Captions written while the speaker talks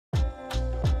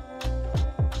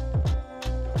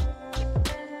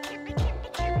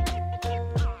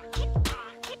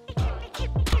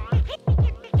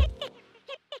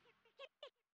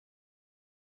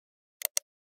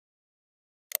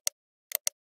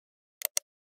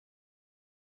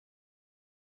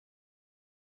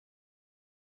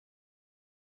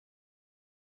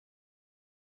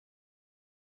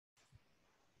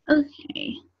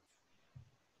Okay,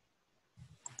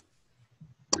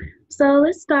 so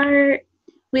let's start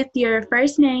with your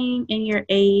first name and your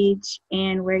age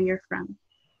and where you're from.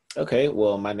 Okay,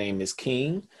 well, my name is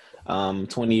King. I'm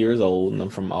 20 years old and I'm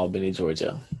from Albany,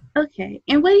 Georgia. Okay,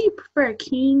 and what do you prefer,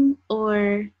 King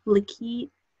or Lakeet?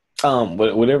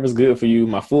 Whatever's good for you.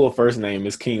 My full first name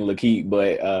is King Lakeet,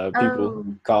 but people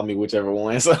Oh, call me whichever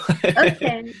one. So,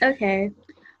 okay, okay.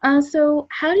 So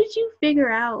how did you figure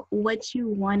out what you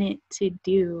wanted to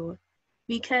do?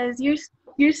 Because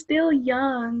you're still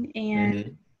young, and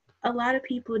Mhm. a lot of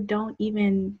people don't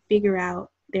even figure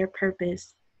out their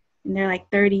purpose. And they're like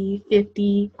 30,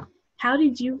 50. How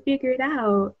did you figure it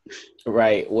out?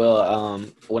 Right. Well,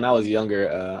 when I was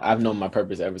younger, I've known my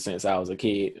purpose ever since I was a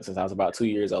kid, since I was about 2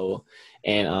 years old.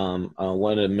 And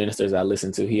one of the ministers I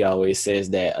listen to, he always says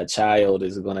that a child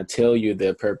is going to tell you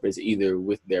their purpose either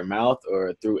with their mouth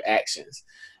or through actions.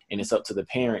 And it's up to the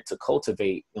parent to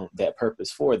cultivate that purpose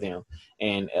for them.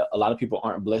 And a lot of people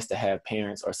aren't blessed to have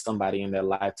parents or somebody in their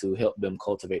life to help them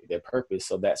cultivate their purpose.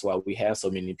 So that's why we have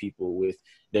so many people with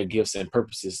their gifts and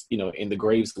purposes, in the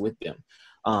graves with them.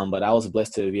 But I was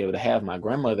blessed to be able to have my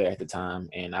grandmother at the time,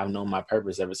 and I've known my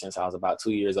purpose ever since I was about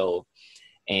 2 years old.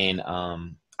 And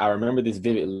I remember this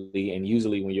vividly. And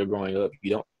usually, when you're growing up, you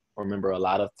don't remember a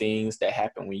lot of things that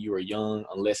happened when you were young,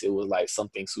 unless it was like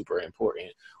something super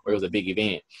important or it was a big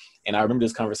event. And I remember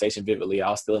this conversation vividly.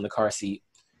 I was still in the car seat,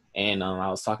 and I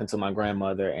was talking to my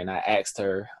grandmother, and I asked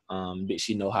her, did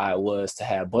she know how it was to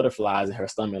have butterflies in her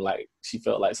stomach? Like she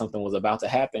felt like something was about to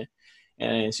happen.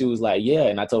 And she was like, yeah.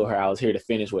 And I told her I was here to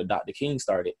finish what Dr. King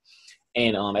started.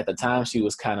 And at the time, she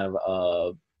was kind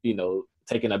of,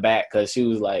 taken aback because she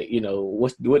was like,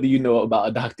 what do you know about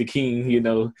a Dr. King?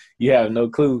 You have no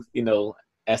clue,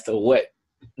 as to what.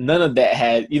 None of that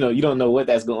had, you don't know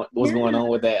what's going Yeah. on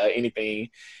with that or anything.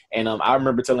 And I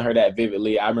remember telling her that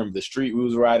vividly. I remember the street we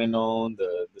was riding on,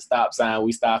 the stop sign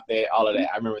we stopped at, all of that.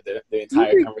 I remember the You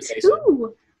entire were conversation.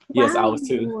 two. Yes, I Wow. was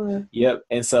too. Yep.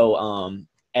 And so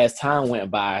as time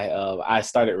went by, I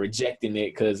started rejecting it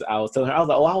because I was telling her, I was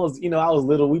like, oh, I was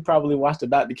little. We probably watched a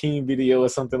Dr. King video or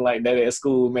something like that at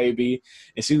school, maybe.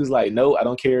 And she was like, no, I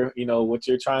don't care, what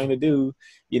you're trying to do.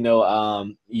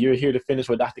 You're here to finish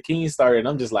what Dr. King started. And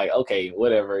I'm just like, okay,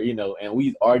 whatever, and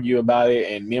we argue about it.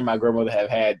 And me and my grandmother have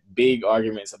had big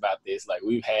arguments about this. Like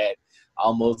we've had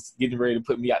almost getting ready to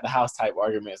put me out the house type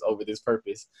arguments over this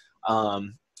purpose.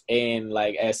 And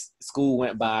like as school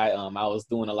went by, I was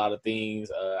doing a lot of things.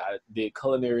 I did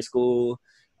culinary school.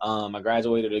 I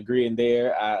graduated a degree in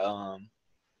there. I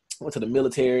went to the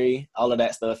military, all of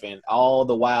that stuff. And all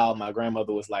the while, my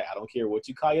grandmother was like, I don't care what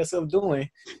you call yourself doing.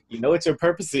 You know what your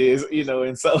purpose is,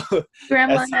 And so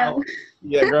Grandma, as no. time,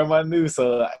 yeah, grandma knew.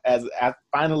 So as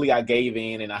I gave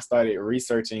in and I started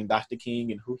researching Dr.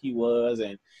 King and who he was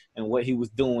and what he was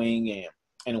doing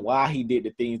and why he did the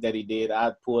things that he did.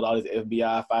 I pulled all his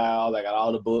FBI files. I got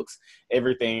all the books,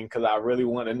 everything, because I really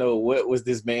want to know what was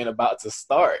this man about to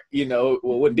start. Well,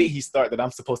 what did he start that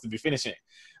I'm supposed to be finishing,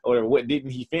 or what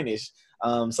didn't he finish?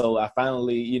 So I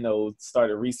finally,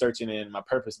 started researching, and my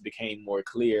purpose became more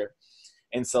clear.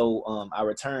 And so I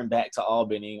returned back to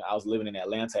Albany. I was living in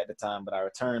Atlanta at the time, but I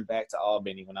returned back to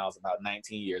Albany when I was about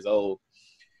 19 years old.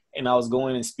 And I was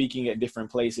going and speaking at different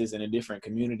places and in different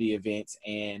community events.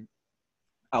 And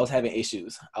I was having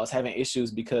issues. I was having issues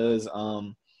because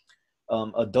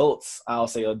adults, I'll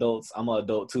say adults, I'm an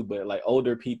adult too, but like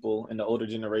older people in the older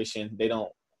generation, they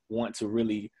don't want to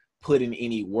really put in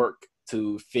any work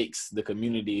to fix the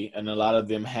community. And a lot of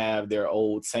them have their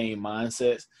old same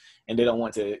mindsets, and they don't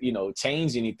want to,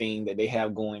 change anything that they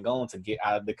have going on to get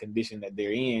out of the condition that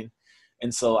they're in.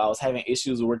 And so I was having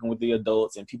issues working with the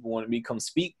adults, and people wanted me to come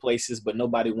speak places, but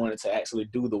nobody wanted to actually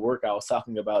do the work I was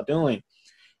talking about doing.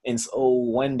 And so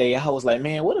one day I was like,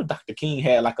 man, what if Dr. King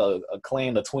had like a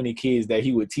clan of 20 kids that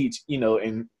he would teach,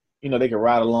 and, they could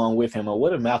ride along with him? Or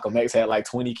what if Malcolm X had like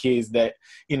 20 kids that,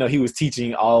 he was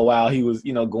teaching all while he was,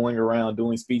 going around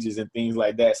doing speeches and things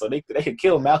like that. So they could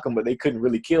kill Malcolm, but they couldn't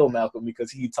really kill Malcolm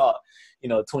because he taught,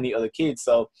 20 other kids.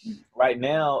 So right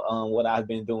now, what I've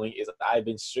been doing is I've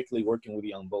been strictly working with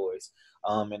young boys.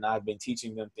 And I've been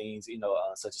teaching them things,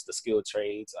 such as the skilled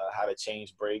trades, how to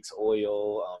change brakes,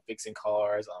 oil, fixing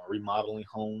cars, remodeling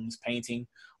homes, painting,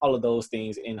 all of those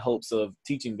things, in hopes of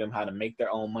teaching them how to make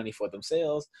their own money for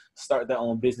themselves, start their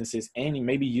own businesses, and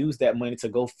maybe use that money to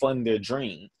go fund their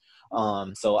dream.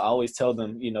 So I always tell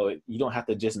them, you don't have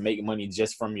to just make money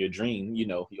just from your dream.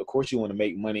 Of course you want to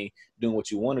make money doing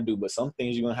what you want to do, but some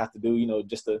things you're going to have to do,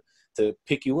 just to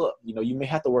pick you up. You may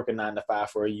have to work a 9 to 5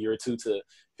 for a year or two to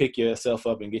pick yourself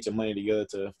up and get your money together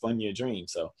to fund your dream.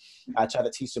 So I try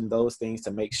to teach them those things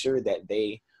to make sure that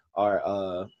they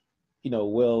are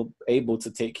well able to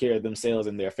take care of themselves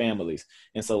and their families.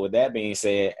 And so with that being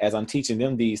said, as I'm teaching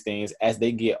them these things, as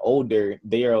they get older,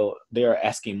 they're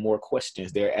asking more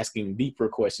questions. They're asking deeper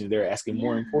questions. They're asking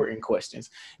more important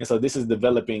questions. And so this is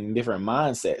developing different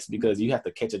mindsets, because you have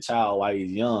to catch a child while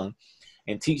he's young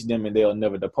and teach them and they'll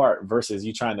never depart, versus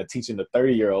you trying to teach them a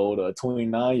 30-year-old or a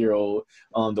 29-year-old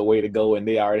the way to go, and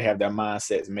they already have their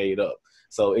mindsets made up.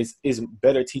 So it's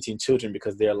better teaching children,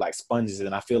 because they're like sponges.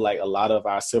 And I feel like a lot of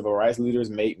our civil rights leaders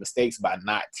made mistakes by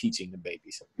not teaching the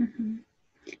babies. Mm-hmm.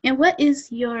 And what is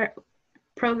your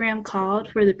program called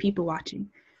for the people watching?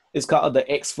 It's called the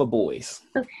X for Boys.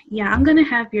 Okay. Yeah, I'm going to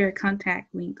have your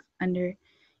contact link under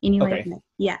anyway. Okay.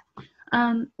 Yeah.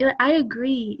 I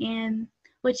agree. And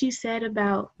what you said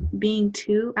about being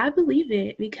two, I believe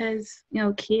it, because,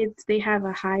 kids, they have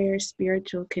a higher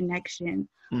spiritual connection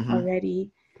already.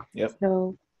 Yep.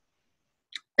 So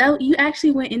you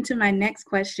actually went into my next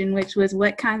question, which was,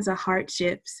 what kinds of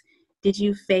hardships did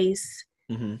you face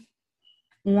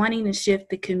wanting to shift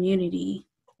the community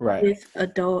with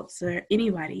adults or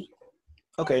anybody?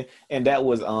 Okay. And that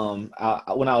was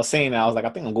when I was saying that, I was like, I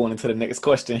think I'm going into the next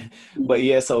question. But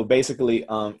yeah, so basically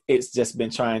it's just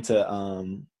been trying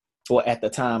to at the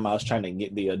time I was trying to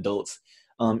get the adults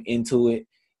into it,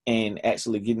 and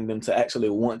actually getting them to actually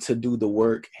want to do the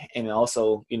work. And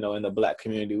also, in the Black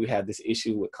community, we have this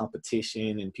issue with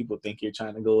competition, and people think you're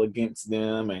trying to go against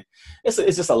them. And it's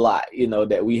just a lot,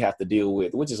 that we have to deal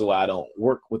with, which is why I don't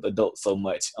work with adults so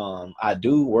much. I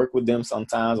do work with them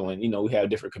sometimes when, we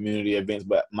have different community events,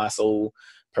 but my sole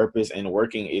purpose in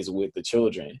working is with the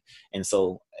children. And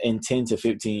so in 10 to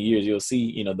 15 years, you'll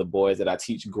see, the boys that I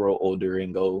teach grow older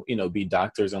and go, be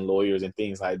doctors and lawyers and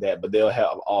things like that. But they'll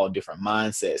have all different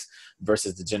mindsets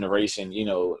versus the generation,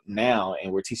 now.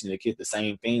 And we're teaching the kids the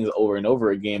same things over and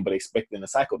over again, but expecting the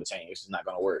cycle to change, which is not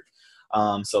going to work.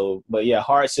 But yeah,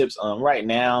 hardships right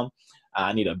now.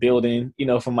 I need a building,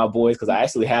 for my boys, because I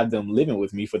actually have them living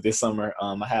with me for this summer.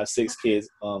 I have 6 kids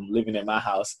living at my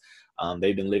house.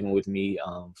 They've been living with me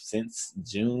since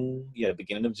June. Yeah,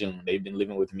 beginning of June. They've been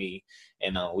living with me,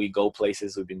 and we go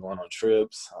places. We've been going on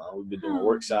trips. We've been doing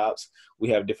workshops. We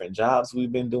have different jobs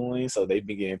we've been doing, so they've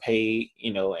been getting paid,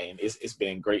 and it's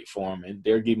been great for them. And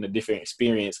they're getting a different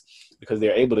experience because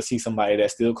they're able to see somebody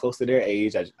that's still close to their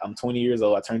age. I'm 20 years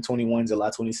old. I turned 21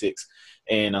 July 26,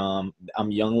 and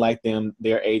I'm young like them.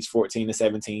 They're age 14 to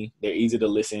 17. They're easy to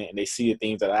listen, and they see the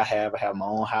things that I have. I have my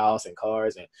own house and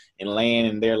cars and land,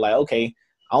 and they're like, okay,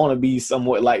 I want to be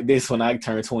somewhat like this when I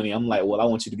turn 20. I'm like, well, I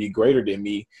want you to be greater than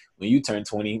me when you turn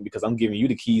 20, because I'm giving you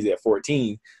the keys at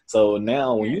 14. So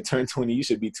now when you turn 20, you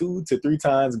should be 2 to 3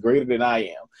 times greater than I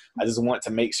am. I just want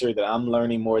to make sure that I'm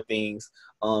learning more things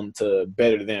to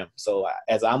better them. So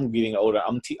as I'm getting older,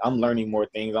 I'm learning more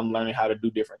things. I'm learning how to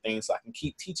do different things so I can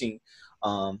keep teaching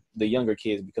the younger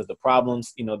kids, because the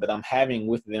problems, that I'm having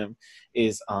with them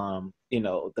is,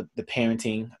 the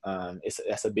parenting,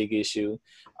 that's a big issue.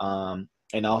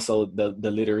 And also the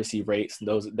literacy rates,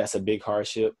 that's a big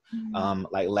hardship.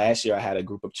 Like last year I had a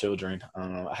group of children.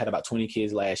 I had about 20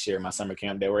 kids last year in my summer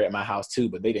camp. They were at my house too,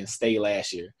 but they didn't stay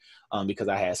last year because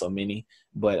I had so many.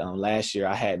 But last year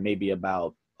I had maybe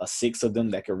about 6 of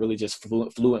them that could really just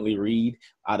fluently read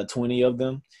out of 20 of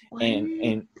them. What?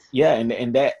 And yeah,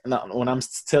 and that, when I'm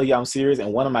tell you I'm serious,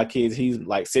 and one of my kids, he's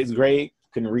like 6th grade,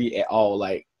 couldn't read at all.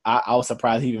 Like I was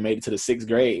surprised he even made it to the 6th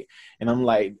grade. And I'm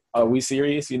like, are we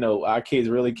serious? Our kids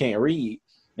really can't read.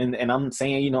 And I'm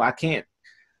saying, I can't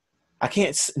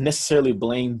necessarily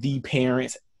blame the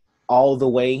parents all the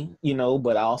way,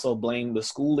 but I also blame the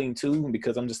schooling too,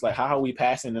 because I'm just like, how are we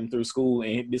passing them through school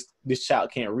and this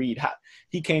child can't read?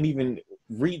 He can't even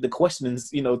read the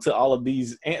questions, to all of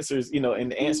these answers,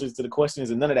 and the answers to the questions,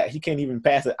 and none of that. He can't even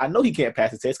pass it. I know he can't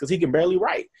pass the test because he can barely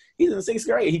write. He's in the 6th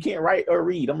grade. He can't write or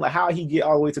read. I'm like, how did he get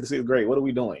all the way to the 6th grade? What are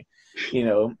we doing?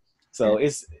 So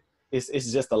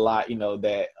it's just a lot,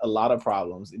 that a lot of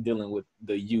problems dealing with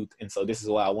the youth. And so this is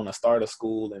why I want to start a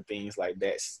school and things like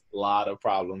that. A lot of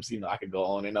problems, I could go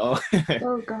on and on.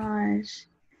 Oh gosh.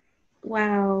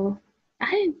 Wow. I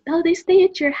didn't know they stay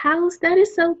at your house. That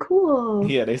is so cool.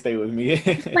 Yeah, they stay with me.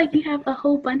 It's like you have a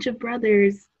whole bunch of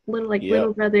brothers,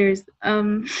 little brothers.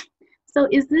 So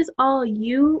is this all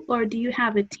you, or do you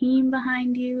have a team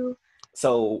behind you?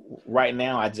 So right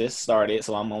now I just started,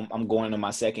 so I'm going to my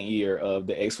 2nd year of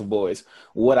the X for Boys.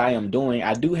 What I am doing,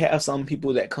 I do have some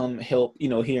people that come help,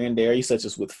 here and there, such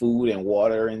as with food and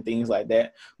water and things like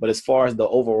that. But as far as the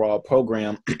overall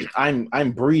program,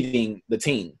 I'm breeding the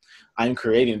team. I'm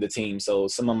creating the team. So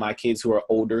some of my kids who are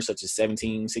older, such as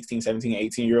 16, 17,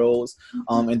 18-year-olds,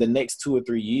 in the next 2 or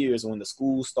 3 years, when the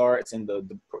school starts and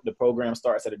the program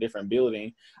starts at a different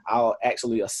building, I'll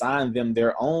actually assign them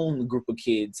their own group of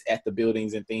kids at the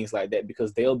buildings and things like that,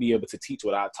 because they'll be able to teach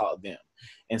what I taught them.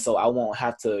 And so I won't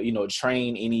have to,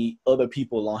 train any other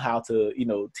people on how to,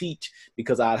 teach,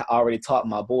 because I already taught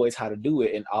my boys how to do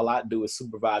it. And all I do is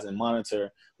supervise and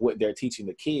monitor what they're teaching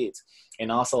the kids.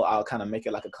 And also I'll kind of make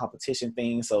it like a competition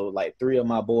thing. So like 3 of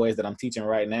my boys that I'm teaching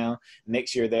right now,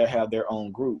 next year they'll have their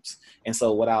own groups. And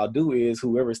so what I'll do is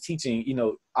whoever's teaching,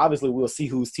 obviously we'll see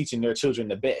who's teaching their children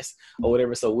the best or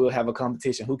whatever. So we'll have a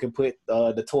competition, who can put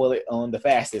the toilet on the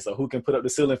fastest, or who can put up the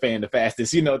ceiling fan the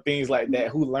fastest, things like that,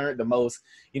 who learned the most,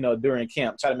 during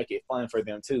camp. Try to make it fun for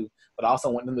them too. But I also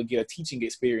want them to get a teaching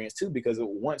experience too, because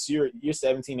once you're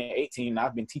 17 and 18,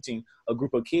 I've been teaching a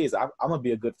group of kids, I'm gonna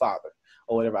be a good father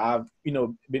or whatever. I've,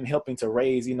 been helping to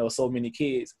raise, so many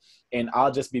kids, and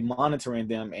I'll just be monitoring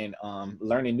them and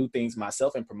learning new things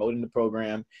myself and promoting the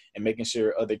program and making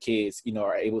sure other kids,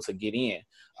 are able to get in.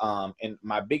 And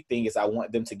my big thing is I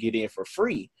want them to get in for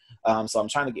free. So I'm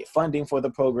trying to get funding for the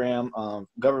program,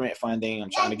 government funding.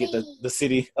 I'm trying to get the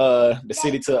city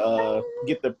to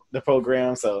get the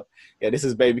program. So yeah, this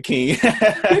is Baby King.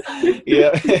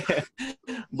 Yeah.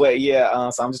 But yeah,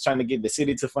 so I'm just trying to get the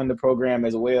city to fund the program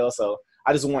as well. So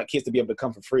I just want kids to be able to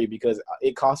come for free, because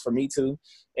it costs for me too.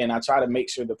 And I try to make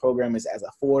sure the program is as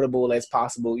affordable as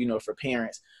possible, for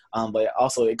parents. But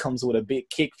also it comes with a big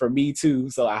kick for me too.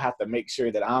 So I have to make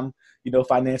sure that I'm,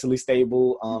 financially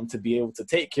stable, to be able to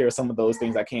take care of some of those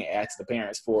things I can't ask the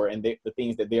parents for, and the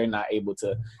things that they're not able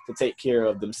to take care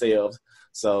of themselves.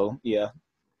 So yeah.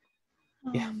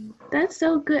 Yeah. That's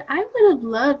so good. I would have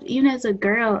loved, even as a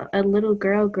little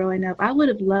girl growing up, I would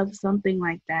have loved something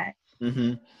like that.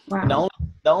 Mm-hmm. Wow.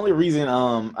 The only reason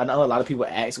I know a lot of people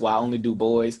ask why I only do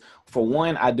boys. For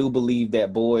one, I do believe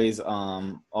that boys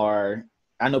are,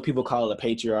 I know people call it a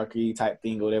patriarchy type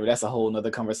thing or whatever. That's a whole nother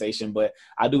conversation. But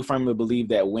I do firmly believe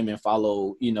that women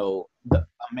follow, a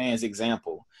man's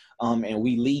example, and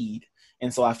we lead.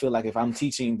 And so I feel like if I'm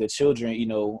teaching the children,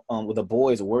 with the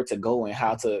boys where to go and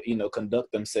how to,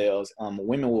 conduct themselves,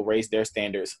 women will raise their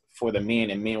standards for the men,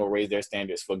 and men will raise their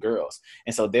standards for girls.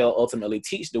 And so they'll ultimately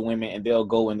teach the women, and they'll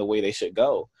go in the way they should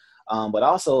go. But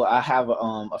also I have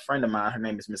a friend of mine, her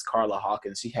name is Miss Carla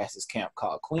Hawkins. She has this camp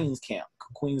called Queens Camp.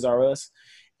 Queens Are Us.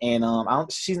 And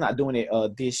she's not doing it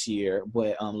this year,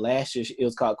 but last year it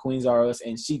was called Queens Are Us.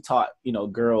 And she taught,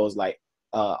 girls like,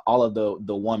 all of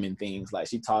the woman things. Like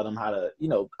she taught them how to,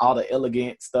 all the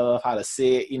elegant stuff, how to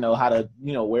sit, how to,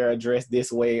 wear a dress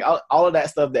this way, all of that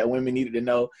stuff that women needed to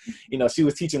know. She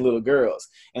was teaching little girls.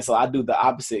 And so I do the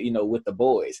opposite, with the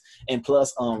boys. And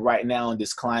plus, right now in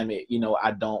this climate,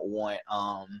 I don't want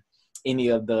any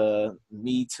of the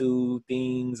Me Too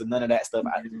things and none of that stuff.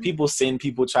 People send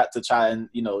people try and,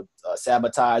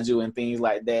 sabotage you and things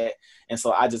like that. And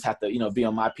so I just have to, be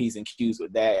on my P's and Q's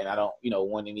with that. And I don't,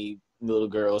 want any little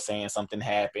girl saying something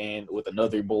happened with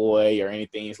another boy or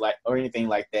anything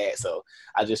like that. So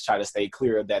I just try to stay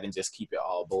clear of that and just keep it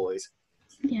all boys.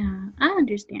 Yeah, I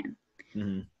understand.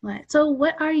 Mm-hmm. Right. So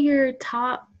what are your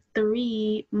top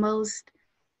 3 most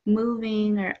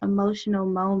moving or emotional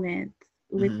moments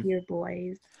with your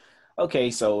boys? Okay,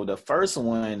 so the first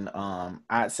one,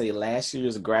 I'd say last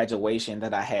year's graduation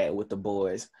that I had with the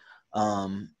boys.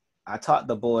 I taught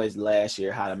the boys last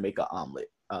year how to make an omelet.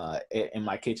 In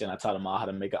my kitchen, I taught them all how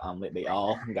to make an omelet. They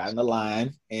all got in the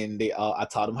line, and I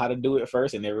taught them how to do it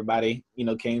first, and everybody,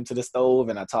 came to the stove,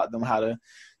 and I taught them how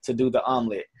to do the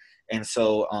omelet. And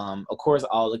so, of course,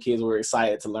 all the kids were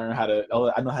excited to learn I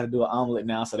know how to do an omelet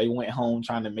now. So they went home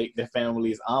trying to make their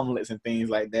families omelets and things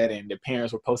like that. And their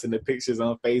parents were posting the pictures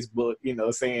on Facebook,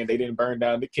 saying they didn't burn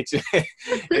down the kitchen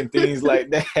and things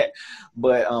like that.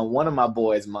 But one of my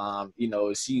boys' mom,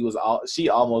 she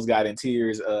almost got in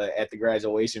tears at the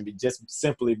graduation, just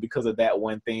simply because of that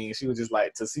one thing. She was just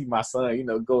like, to see my son,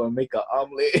 go and make an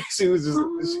omelet. she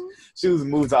was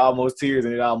moved to almost tears,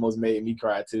 and it almost made me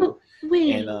cry too. Oh,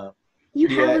 wait. And, you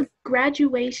have a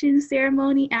graduation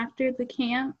ceremony after the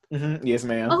camp? Mm-hmm. Yes,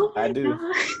 ma'am. Oh my I do.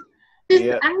 gosh.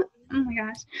 Yeah. Oh my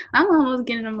gosh. I'm almost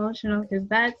getting emotional because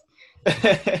that's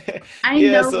I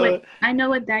know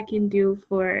what that can do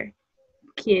for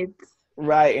kids.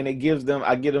 Right, and I give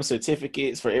them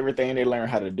certificates for everything they learn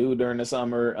how to do during the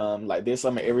summer. Like this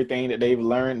summer, everything that they've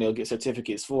learned, they'll get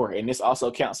certificates for. And this also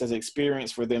counts as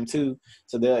experience for them too.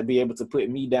 So they'll be able to put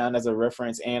me down as a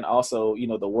reference, and also,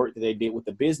 the work that they did with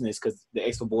the business, because the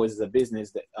Expo Boys is a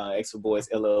business, that Expo Boys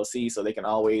LLC. So they can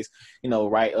always,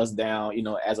 write us down,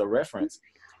 as a reference.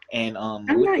 And I'm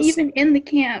not even in the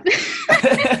camp.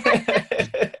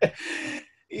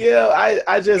 Yeah,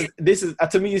 I just, this is,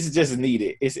 to me, it's just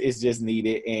needed. It's just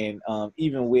needed. And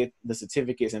even with the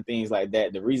certificates and things like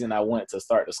that, the reason I wanted to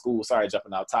start the school, sorry,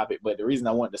 jumping off topic, but the reason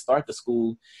I wanted to start the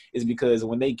school is because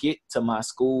when they get to my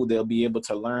school, they'll be able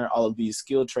to learn all of these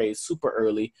skill trades super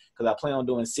early, because I plan on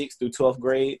doing 6th through 12th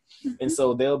grade. Mm-hmm. And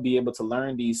so they'll be able to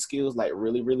learn these skills like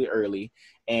really, really early.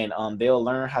 And they'll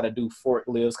learn how to do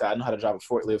forklifts, because I know how to drive a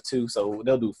forklift too. So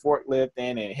they'll do forklifting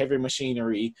and heavy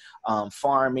machinery,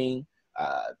 farming,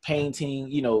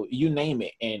 painting, you name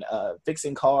it, and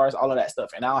fixing cars, all of that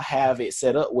stuff. And I'll have it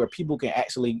set up where people can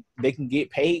they can get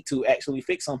paid to actually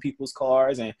fix on people's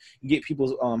cars and get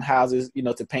people's houses,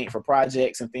 to paint for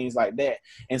projects and things like that.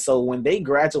 And so when they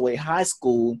graduate high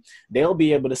school, they'll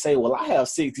be able to say, well, I have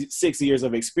six years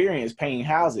of experience painting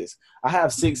houses. I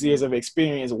have 6 years of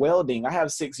experience welding. I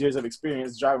have 6 years of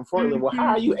experience driving forklift. Mm-hmm. Well, how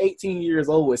are you 18 years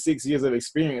old with 6 years of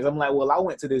experience? I'm like, well, I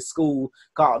went to this school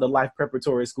called the Life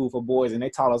Preparatory School for Boys, and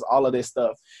they taught us all of this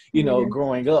stuff,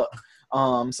 growing up.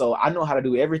 So I know how to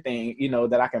do everything,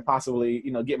 that I can possibly,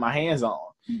 get my hands on.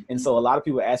 Mm-hmm. And so a lot of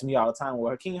people ask me all the time,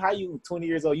 well, King, how are you 20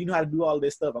 years old? You know how to do all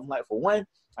this stuff? I'm like, for one,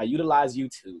 I utilize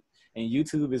YouTube, and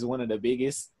YouTube is one of the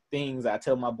biggest things I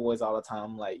tell my boys all the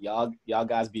time. Like, y'all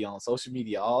guys be on social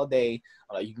media all day.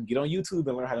 Like, you can get on YouTube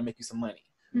and learn how to make you some money.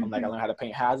 Mm-hmm. I'm like, I learned how to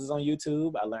paint houses on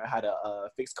YouTube. I learned how to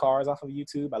fix cars off of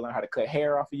YouTube. I learned how to cut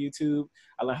hair off of YouTube.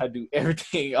 I learned how to do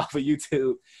everything off of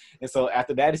YouTube. And so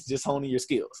after that, it's just honing your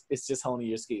skills.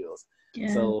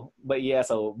 Yeah. But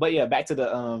yeah, back to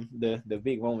the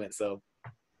big moment. So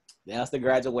that's the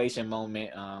graduation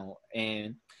moment.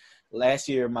 And last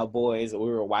year, my boys, we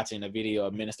were watching a video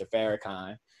of Minister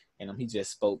Farrakhan, and he just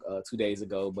spoke 2 days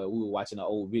ago, but we were watching an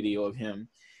old video of him,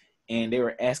 and they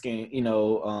were asking,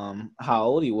 how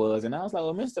old he was. And I was like,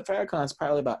 well, Mr. Farrakhan's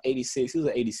probably about 86. He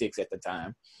was 86 at the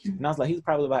time. And I was like, he's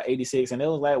probably about 86. And they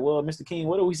was like, well, Mr. King,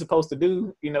 what are we supposed to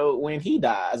do, when he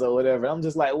dies or whatever? I'm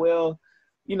just like, well,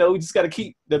 we just got to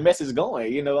keep the message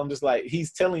going. I'm just like,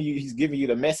 he's telling you, he's giving you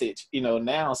the message,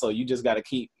 now. So you just got to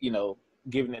keep,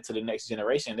 giving it to the next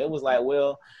generation. It was like,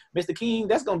 well, Mr. King,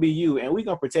 that's going to be you, and we're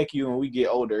going to protect you when we get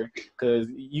older, because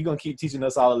you're going to keep teaching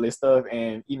us all of this stuff,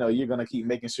 and, you're going to keep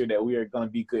making sure that we are going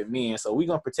to be good men. So we're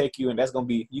going to protect you, and you're going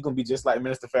to be just like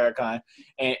Minister Farrakhan.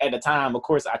 And at the time, of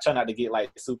course, I try not to get like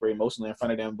super emotional in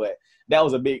front of them, but that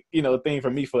was a big, thing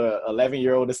for me for an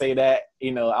 11-year-old to say that.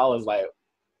 I was like,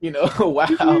 wow.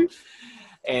 Mm-hmm.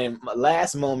 And my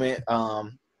last moment,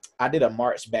 I did a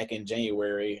march back in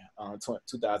January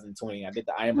 2020. I did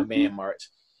the I Am a Man march.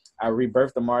 I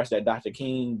rebirthed the march that Dr.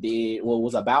 King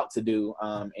was about to do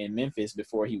in Memphis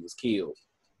before he was killed.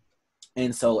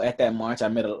 And so at that march, I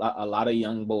met a lot of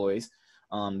young boys.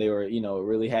 They were,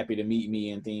 really happy to meet me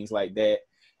and things like that.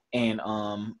 And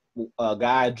a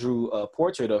guy drew a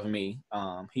portrait of me.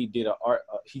 He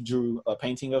drew a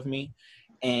painting of me.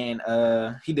 And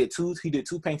he did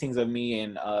two paintings of me,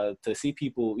 and to see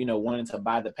people, wanting to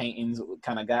buy the paintings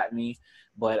kind of got me.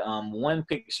 But one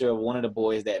picture of one of the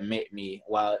boys that met me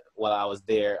while I was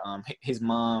there, his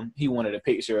mom, he wanted a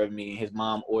picture of me. His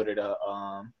mom ordered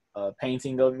a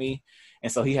painting of me,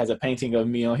 and so he has a painting of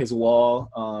me on his wall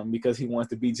because he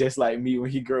wants to be just like me when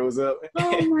he grows up.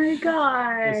 Oh my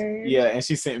God! Yeah, and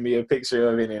she sent me a picture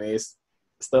of it, and it's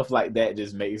stuff like that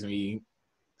just makes me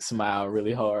smile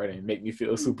really hard and make me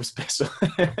feel super special.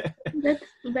 That's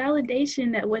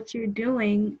validation that what you're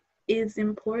doing is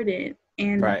important,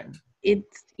 and right.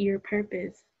 It's your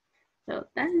purpose. So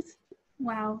that is,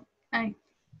 wow. Okay.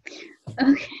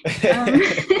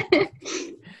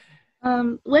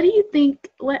 What do you think,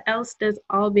 what else does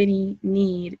Albany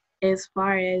need as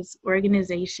far as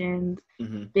organizations,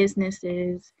 mm-hmm.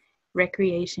 businesses,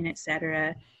 recreation,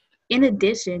 etc., in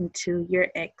addition to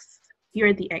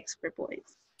you're the expert boys?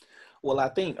 Well, I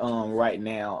think right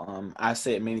now, I've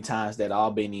said many times that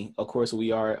Albany, of course,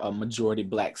 we are a majority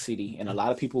Black city, and a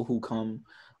lot of people who come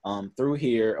through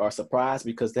here are surprised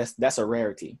because that's a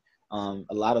rarity. A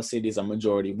lot of cities are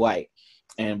majority white,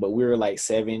 but we're like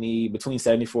between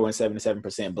 74 and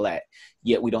 77% Black,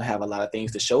 yet we don't have a lot of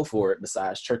things to show for it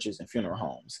besides churches and funeral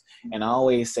homes. And I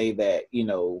always say that,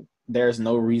 there's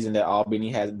no reason that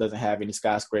Albany doesn't have any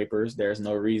skyscrapers. There's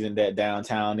no reason that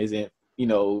downtown isn't,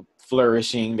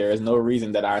 flourishing. There is no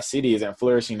reason that our city isn't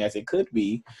flourishing as it could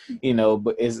be,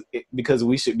 but because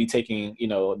we should be taking,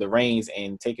 the reins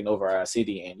and taking over our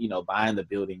city and, buying the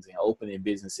buildings and opening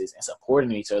businesses and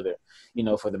supporting each other,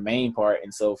 for the main part.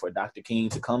 And so for Dr. King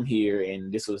to come here,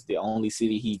 and this was the only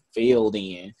city he failed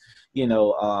in,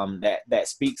 that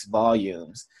speaks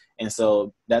volumes. And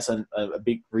so that's a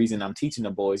big reason I'm teaching the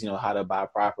boys, how to buy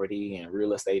property and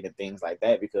real estate and things like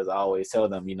that, because I always tell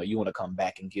them, you want to come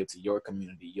back and give to your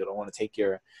community. You don't want to take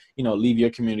leave your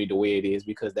community the way it is,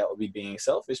 because that would be being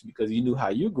selfish, because you knew how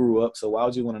you grew up. So why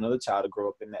would you want another child to grow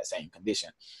up in that same condition?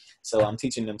 So I'm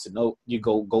teaching them to know, you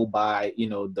go buy,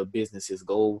 the businesses,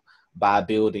 go buy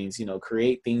buildings,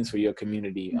 create things for your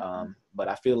community. But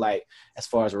I feel like as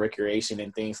far as recreation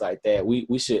and things like that,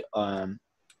 we should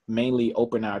mainly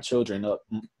open our children up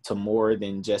to more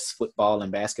than just football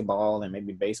and basketball and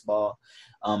maybe baseball.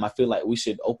 I feel like we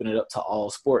should open it up to all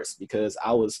sports, because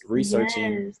I was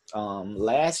researching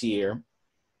last year.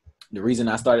 The reason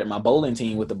I started my bowling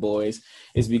team with the boys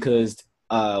is because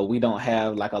we don't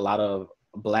have like a lot of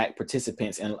Black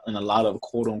participants in a lot of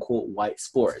quote unquote white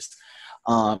sports.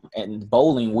 And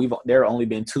bowling, there have only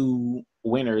been 2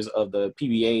 winners of the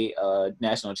PBA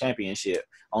national championship,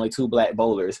 only 2 Black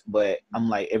bowlers. But I'm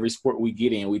like, every sport we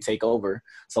get in, we take over.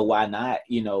 So why not,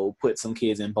 put some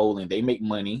kids in bowling? They make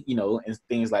money, and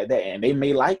things like that, and they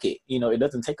may like it. It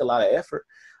doesn't take a lot of effort.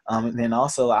 And then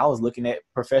also I was looking at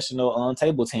professional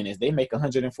table tennis. They make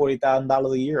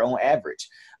 $140,000 a year on average.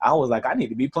 I was like, I need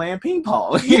to be playing ping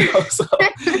pong, so,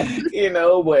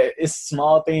 but it's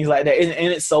small things like that.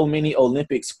 And it's so many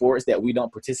Olympic sports that we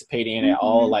don't participate in at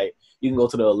all. Like, you can go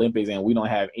to the Olympics and we don't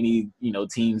have any,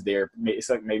 teams there. It's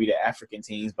like maybe the African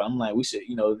teams, but I'm like, we should,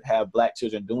 have Black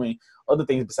children doing other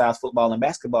things besides football and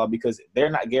basketball, because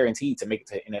they're not guaranteed to make it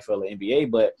to NFL or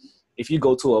NBA. But if you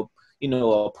go to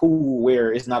a pool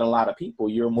where it's not a lot of people,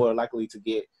 you're more likely to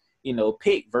get,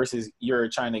 picked, versus you're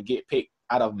trying to get picked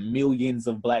out of millions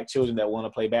of Black children that want to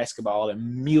play basketball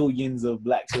and millions of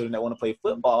Black children that want to play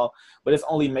football, but it's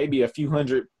only maybe a few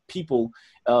hundred people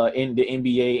in the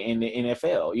NBA and the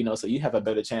NFL, so you have a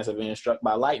better chance of being struck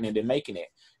by lightning than making it.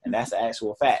 And that's the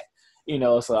actual fact.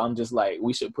 So I'm just like,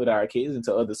 we should put our kids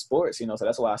into other sports, so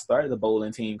that's why I started the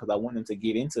bowling team, because I want them to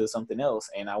get into something else,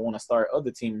 and I want to start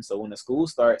other teams. So when the school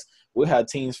starts, we'll have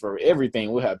teams for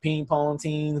everything. We'll have ping pong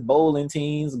teams, bowling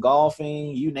teams,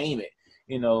 golfing, you name it.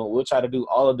 We'll try to do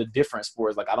all of the different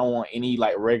sports. Like, I don't want any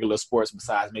like regular sports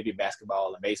besides maybe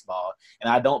basketball and baseball.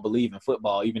 And I don't believe in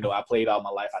football, even though I played all my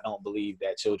life. I don't believe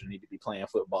that children need to be playing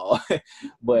football,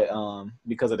 but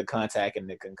because of the contact and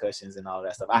the concussions and all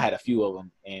that stuff, I had a few of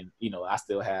them, and I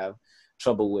still have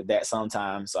trouble with that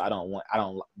sometimes. So I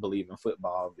don't believe in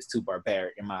football. It's too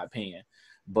barbaric in my opinion.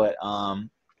 But I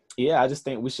just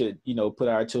think we should put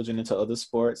our children into other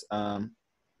sports.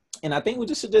 And I think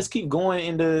we should just keep going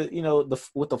into,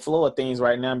 with the flow of things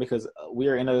right now, because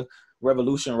we're in a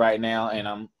revolution right now, and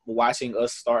I'm watching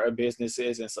us start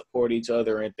businesses and support each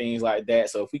other and things like that.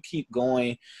 So if we keep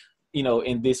going,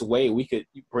 in this way, we could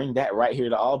bring that right here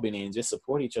to Albany and just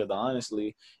support each other,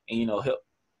 honestly, and, help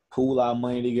pool our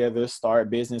money together,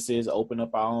 start businesses, open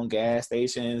up our own gas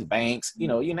stations, banks,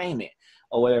 you name it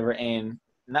or whatever, and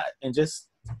just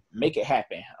make it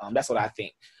happen. That's what I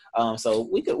think. So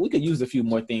we could use a few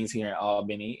more things here in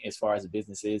Albany as far as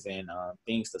businesses and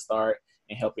things to start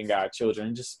and helping our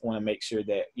children. Just want to make sure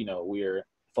that, we're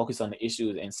focused on the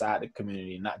issues inside the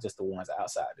community, not just the ones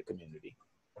outside the community.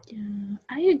 Yeah,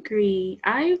 I agree.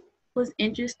 I was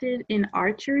interested in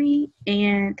archery,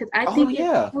 and because I think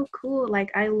it's so cool.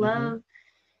 Like, I love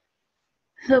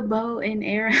the bow and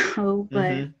arrow,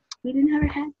 but we didn't ever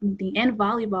have anything. And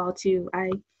volleyball too.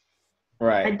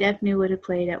 I definitely would have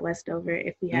played at Westover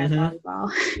if we had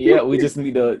volleyball. Yeah, we just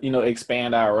need to,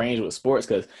 expand our range with sports,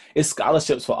 because it's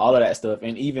scholarships for all of that stuff.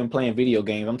 And even playing video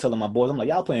games. I'm telling my boys, I'm like,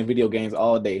 y'all playing video games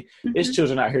all day. There's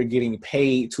children out here getting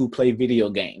paid to play video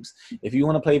games. If you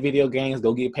want to play video games,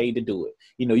 go get paid to do it.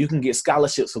 You can get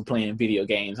scholarships for playing video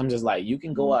games. I'm just like, you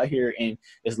can go out here, and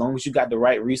as long as you got the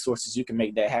right resources, you can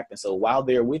make that happen. So while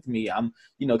they're with me, I'm,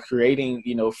 creating,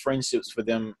 friendships for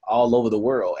them all over the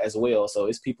world as well. So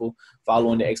it's people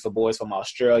following the Expo Boys from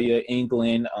Australia,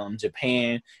 England,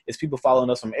 Japan. It's people following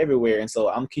us from everywhere. And so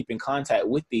I'm keeping contact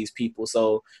with these people.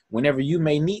 So whenever you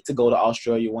may need to go to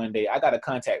Australia one day, I got a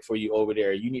contact for you over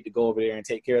there. You need to go over there and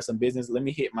take care of some business. Let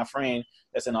me hit my friend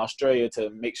that's in Australia to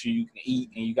make sure you can eat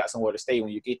and you got somewhere to stay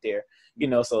when you get there.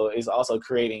 So it's also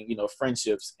creating,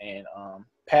 friendships and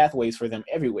pathways for them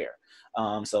everywhere.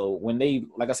 So when they,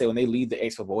 like I said, when they leave the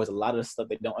Expo Boys, a lot of the stuff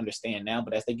they don't understand now,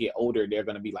 but as they get older, they're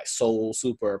going to be like so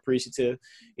super appreciative,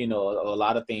 a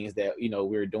lot of things that,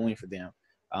 we're doing for them.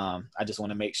 I just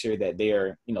want to make sure that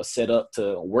they're, set up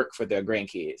to work for their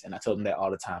grandkids. And I tell them that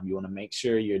all the time. You want to make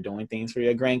sure you're doing things for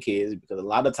your grandkids, because a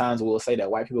lot of times we'll say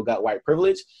that white people got white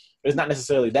privilege. It's not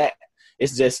necessarily that.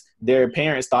 It's just their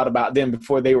parents thought about them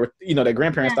before they were, their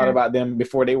grandparents thought about them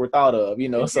before they were thought of,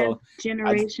 so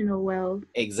generational wealth.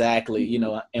 Exactly.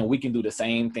 And we can do the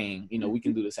same thing. We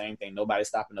can do the same thing. Nobody's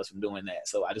stopping us from doing that.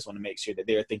 So I just want to make sure that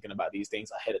they're thinking about these things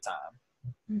ahead of time.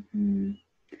 Mm-hmm.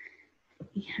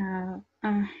 Yeah.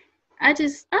 I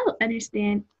don't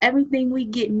understand. Everything we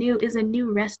get new is a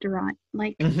new restaurant.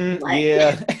 Like, what?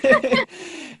 Yeah.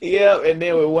 Yeah. And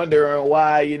then we're wondering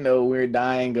why, we're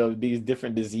dying of these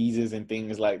different diseases and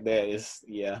things like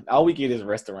that. All we get is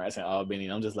restaurants in Albany.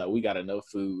 I'm just like, we got enough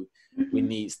food. We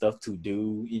need stuff to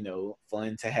do,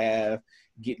 fun to have,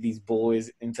 get these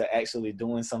boys into actually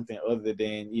doing something other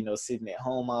than, sitting at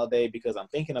home all day, because I'm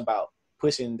thinking about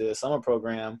pushing the summer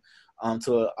program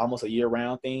to almost a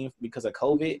year-round thing because of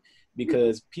COVID,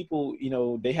 because people,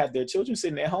 they have their children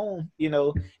sitting at home,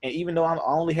 and even though I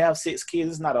only have 6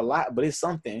 kids, it's not a lot, but it's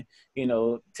something,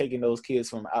 taking those kids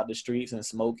from out the streets and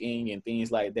smoking and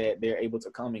things like that, they're able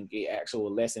to come and get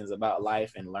actual lessons about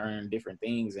life and learn different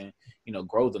things and,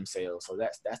 grow themselves. So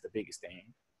that's the biggest thing.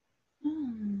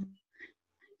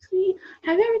 See,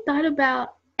 have you ever thought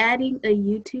about adding a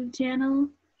YouTube channel?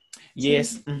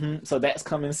 Yes. So that's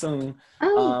coming soon.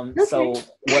 Okay. So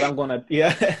what I'm gonna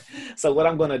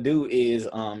do is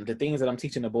the things that I'm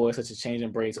teaching the boys, such as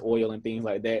changing brakes, oil, and things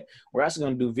like that, we're actually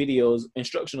gonna do videos,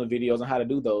 instructional videos on how to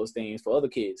do those things for other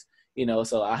kids.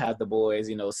 So I have the boys,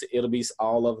 it'll be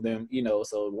all of them,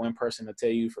 so one person will tell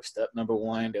you for step number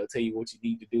 1, they'll tell you what you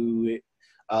need to do it.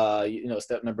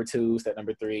 Step number 2, step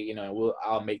number 3, and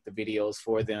I'll make the videos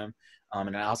for them.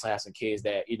 And I also have some kids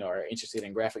that, are interested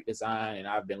in graphic design, and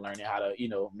I've been learning how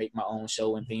to, make my own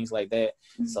show and things like that.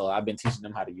 So I've been teaching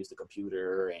them how to use the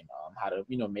computer and how to,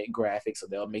 make graphics. So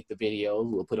they'll make the videos,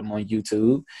 we'll put them on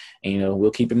YouTube, and,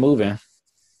 we'll keep it moving.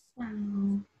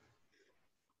 Wow.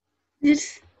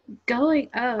 Just going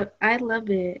up. I love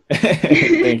it.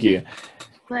 Thank you.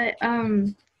 But,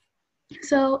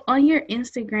 so on your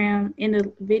Instagram, in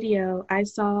the video, I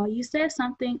saw you said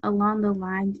something along the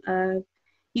lines of,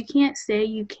 you can't say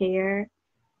you care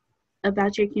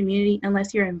about your community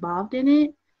unless you're involved in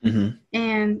it.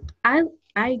 And I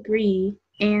agree.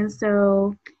 And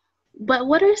so, but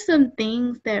what are some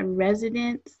things that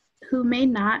residents who may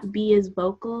not be as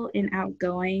vocal and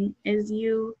outgoing as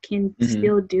you can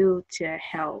still do to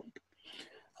help?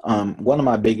 One of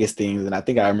my biggest things, and I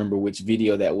think I remember which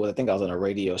video that was, I think I was on a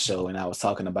radio show and I was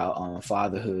talking about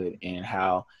fatherhood and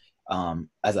how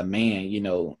as a man,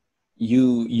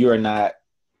 you're not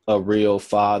a real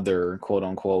father, quote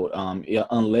unquote,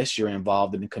 unless you're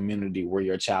involved in the community where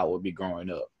your child will be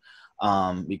growing up.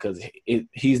 Because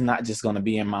he's not just going to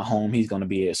be in my home. He's going to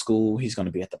be at school. He's going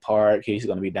to be at the park. He's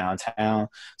going to be downtown.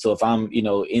 So if I'm,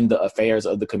 in the affairs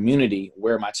of the community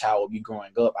where my child will be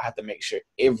growing up, I have to make sure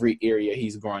every area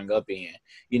he's growing up in,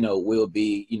 will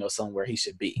be, somewhere he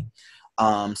should be.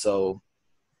 So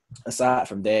aside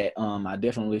from that, I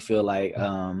definitely feel like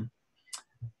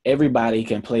everybody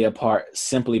can play a part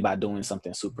simply by doing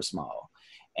something super small.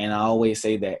 And I always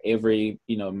say that every,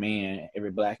 man,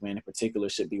 every Black man in particular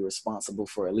should be responsible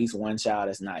for at least one child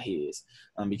that's not his,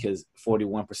 because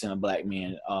 41% of Black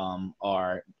men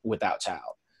are without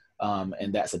child.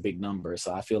 And that's a big number.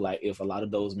 So I feel like if a lot of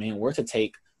those men were to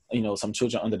take, some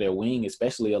children under their wing,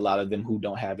 especially a lot of them who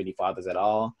don't have any fathers at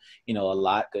all, a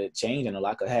lot could change and a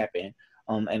lot could happen.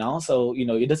 And also,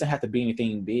 it doesn't have to be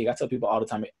anything big. I tell people all the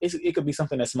time, it could be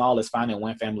something as small as finding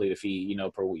one family to feed,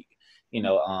 per week.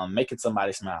 Making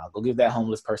somebody smile. Go give that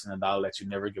homeless person $1 that you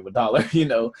never give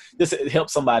 $1. Just help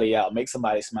somebody out, make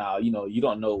somebody smile. You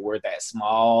don't know where that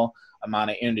small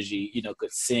amount of energy,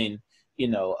 could send,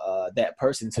 that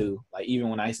person to. Like even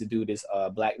when I used to do this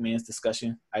Black men's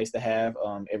discussion, I used to have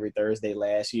every Thursday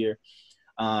last year.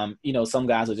 Some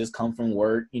guys would just come from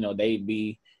work. They'd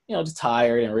be just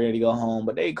tired and ready to go home,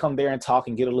 but they come there and talk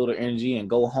and get a little energy and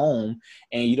go home,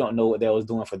 and you don't know what they was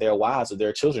doing for their wives or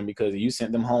their children because you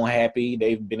sent them home happy.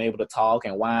 They've been able to talk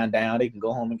and wind down. They can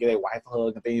go home and get their wife a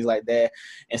hug and things like that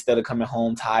instead of coming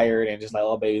home tired and just like,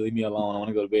 oh, baby, leave me alone. I want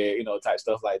to go to bed, type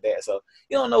stuff like that. So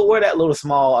you don't know where that little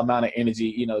small amount of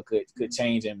energy, could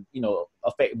change and,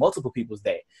 affect multiple people's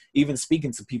day. Even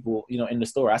speaking to people, in the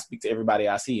store, I speak to everybody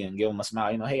I see and give them a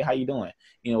smile, hey, how you doing?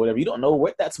 Whatever. You don't know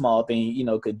what that small thing,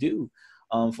 could do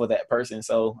for that person.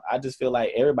 So I just feel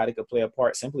like everybody could play a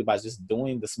part simply by just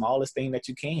doing the smallest thing that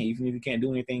you can, even if you can't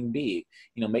do anything big.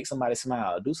 Make somebody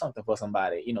smile, do something for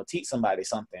somebody, teach somebody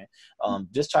something.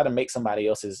 Just try to make somebody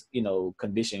else's,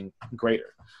 condition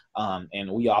greater.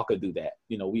 And we all could do that.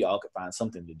 We all could find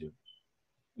something to do.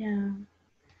 Yeah,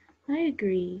 I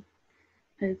agree.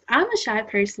 because I'm a shy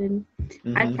person.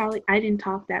 I didn't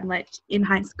talk that much in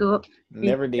high school.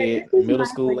 Never did. Middle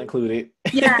school included.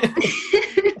 Yeah.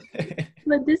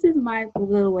 But this is my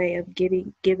little way of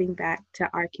giving back to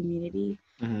our community.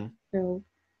 So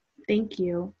thank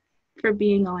you for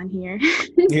being on here.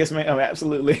 Yes, ma'am.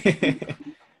 Absolutely.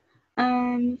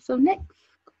 So next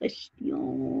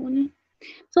question.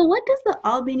 So what does the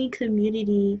Albany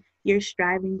community you're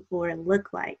striving for look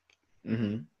like?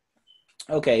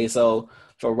 Okay, so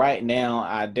for right now,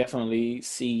 I definitely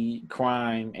see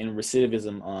crime and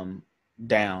recidivism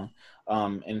down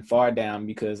and far down,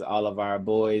 because all of our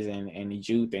boys and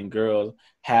youth and girls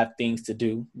have things to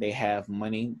do. They have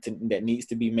money that needs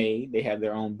to be made. They have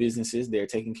their own businesses. They're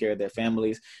taking care of their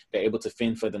families. They're able to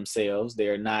fend for themselves.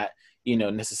 They're not,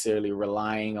 necessarily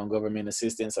relying on government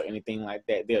assistance or anything like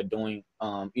that. They're doing,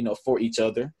 for each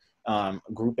other.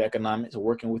 Group economics,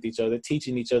 working with each other,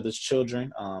 teaching each other's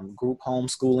children, group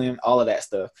homeschooling, all of that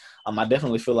stuff. I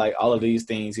definitely feel like all of these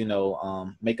things,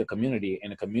 make a community,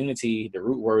 and a community, the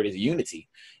root word is unity.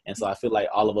 And so I feel like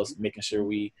all of us making sure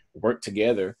we work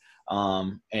together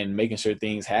and making sure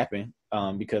things happen,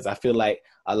 because I feel like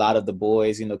a lot of the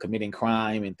boys, committing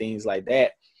crime and things like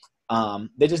that,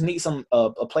 they just need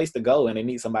a place to go, and they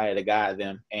need somebody to guide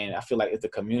them. And I feel like if the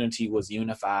community was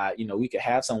unified, we could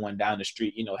have someone down the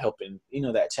street, helping,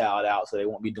 that child out, so they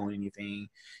won't be doing anything.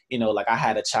 Like I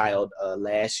had a child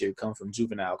last year come from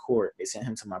juvenile court. They sent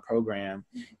him to my program.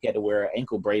 He had to wear an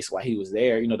ankle brace while he was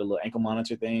there, the little ankle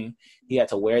monitor thing. He had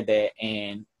to wear that,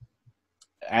 and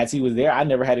as he was there, I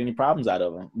never had any problems out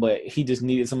of him, but he just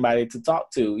needed somebody to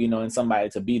talk to, and somebody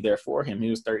to be there for him. He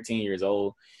was 13 years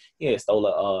old. He had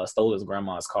stole his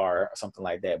grandma's car or something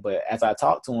like that. But as I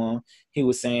talked to him, he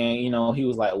was saying, he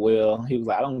was like,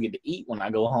 I don't get to eat when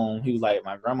I go home. He was like,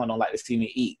 my grandma don't like to see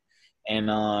me eat.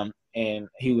 And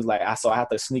he was like, I have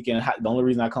to sneak in. The only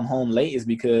reason I come home late is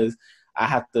because I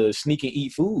have to sneak and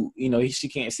eat food. She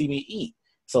can't see me eat.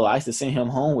 So I used to send him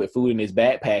home with food in his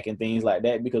backpack and things like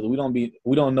that, because we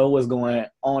don't know what's going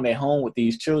on at home with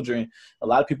these children. A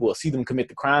lot of people will see them commit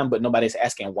the crime, but nobody's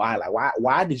asking why. Like,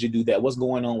 why did you do that? What's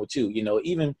going on with you?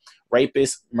 Even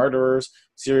rapists, murderers,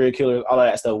 serial killers, all of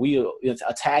that stuff, we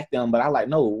attack them. But I like,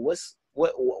 no,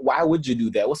 why would you do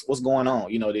that? What's going on?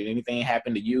 Did anything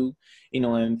happen to you?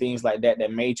 And things like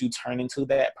that made you turn into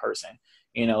that person.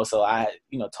 So I,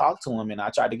 talked to him, and I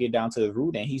tried to get down to the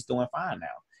root, and he's doing fine now.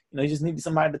 He just needed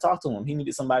somebody to talk to him. He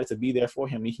needed somebody to be there for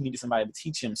him. He needed somebody to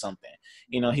teach him something.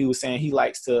 He was saying he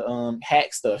likes to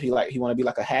hack stuff. He want to be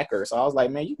like a hacker. So I was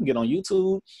like, man, you can get on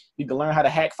YouTube. You can learn how to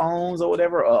hack phones or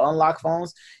whatever, or unlock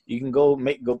phones. You can go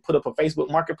put up a Facebook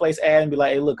Marketplace ad and be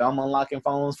like, hey, look, I'm unlocking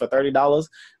phones for $30.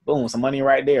 Boom, some money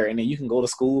right there. And then you can go to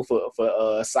school for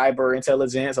cyber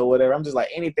intelligence or whatever. I'm just like,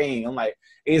 anything. I'm like,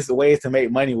 it's ways to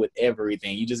make money with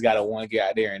everything. You just got to want to get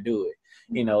out there and do it.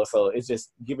 So it's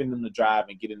just giving them the drive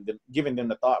and giving them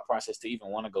the thought process to even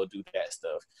want to go do that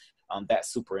stuff.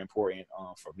 That's super important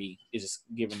for me. It's just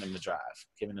giving them the drive.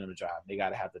 They got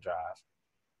to have the drive.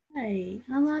 Right.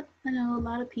 I know a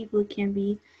lot of people can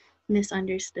be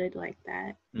misunderstood like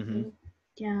that. So,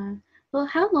 yeah. Well,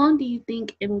 how long do you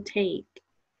think it'll take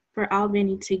for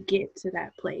Albany to get to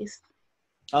that place?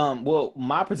 Well,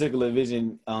 my particular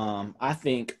vision, I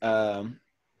think,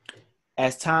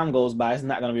 as time goes by, it's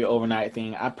not going to be an overnight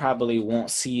thing. I probably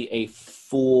won't see a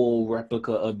full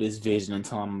replica of this vision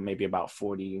until I'm maybe about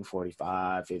 40,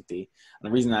 45, 50. And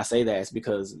the reason I say that is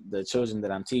because the children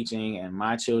that I'm teaching and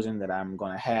my children that I'm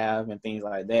going to have and things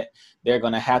like that, they're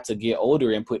going to have to get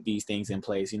older and put these things in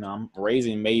place. I'm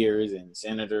raising mayors and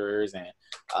senators and,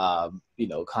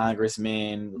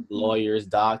 congressmen, lawyers,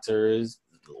 doctors,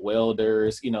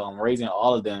 welders. I'm raising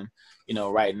all of them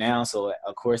right now. So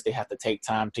of course they have to take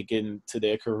time to get into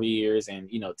their careers and,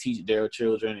 teach their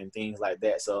children and things like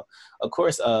that. So of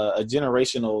course, a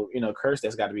generational, curse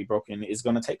that's got to be broken is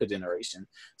going to take a generation.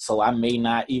 So I may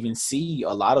not even see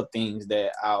a lot of things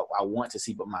that I want to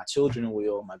see, but my children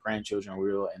will, my grandchildren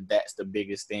will. And that's the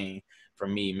biggest thing for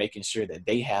me, making sure that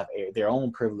they have their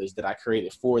own privilege that I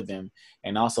created for them,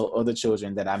 and also other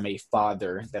children that I may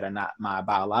father that are not my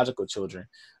biological children,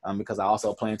 because I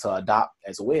also plan to adopt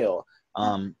as well.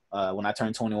 When I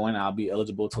turn 21, I'll be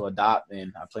eligible to adopt,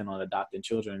 and I plan on adopting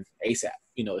children ASAP,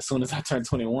 as soon as I turn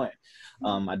 21.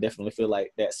 I definitely feel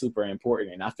like that's super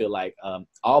important. And I feel like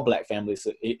all Black families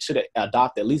should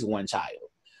adopt at least one child,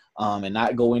 and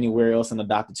not go anywhere else and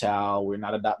adopt a child. We're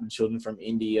not adopting children from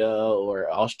India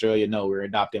or Australia. No, we're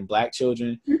adopting Black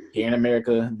children here in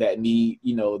America that need,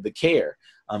 the care.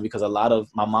 Because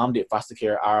my mom did foster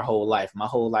care our whole life. My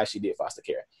whole life she did foster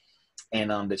care.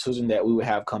 And the children that we would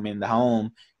have come in the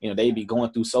home, they'd be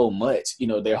going through so much,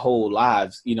 their whole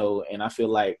lives, and I feel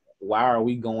like, why are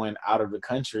we going out of the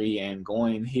country and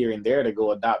going here and there to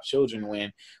go adopt children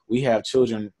when we have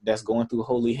children that's going through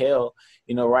holy hell,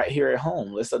 right here at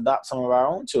home? Let's adopt some of our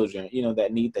own children,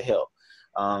 that need the help.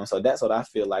 So that's what I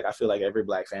feel like. I feel like every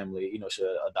Black family,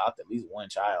 should adopt at least one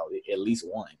child, at least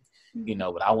one.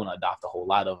 But I want to adopt a whole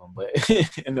lot of them. But,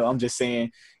 I'm just saying,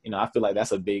 I feel like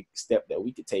that's a big step that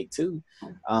we could take too.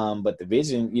 But the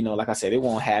vision, like I said, it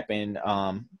won't happen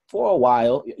for a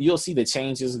while. You'll see the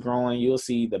changes growing. You'll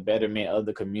see the betterment of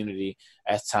the community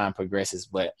as time progresses.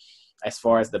 But as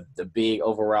far as the big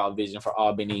overall vision for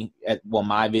Albany,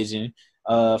 my vision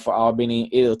for Albany,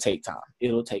 it'll take time.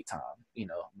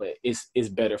 But it's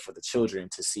better for the children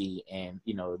to see and,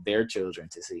 their children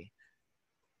to see.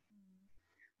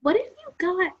 What if you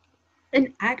got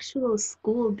an actual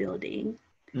school building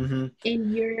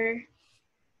in your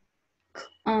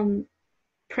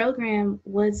program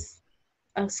was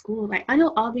a school? Like, I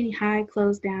know Albany High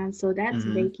closed down, so that's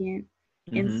vacant.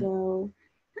 And so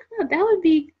that would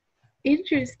be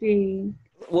interesting.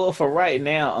 Well, for right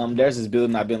now, there's this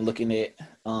building I've been looking at.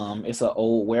 It's an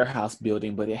old warehouse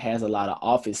building, but it has a lot of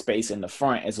office space in the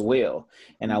front as well.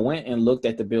 And I went and looked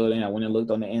at the building. I went and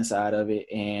looked on the inside of it,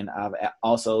 and I've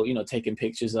also, taken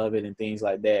pictures of it and things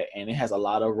like that. And it has a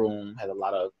lot of room, has a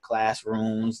lot of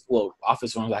classrooms, well,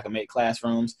 office rooms I can make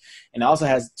classrooms, and it also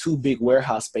has 2 big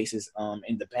warehouse spaces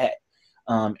in the back.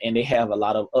 And they have a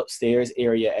lot of upstairs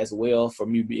area as well for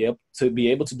me to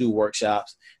be able to do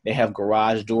workshops. They have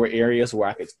garage door areas where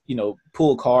I could,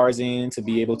 pull cars in to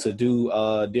be able to do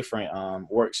different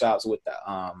workshops with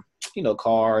the,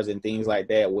 cars and things like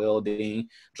that, welding,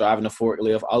 driving the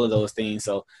forklift, all of those things.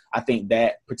 So I think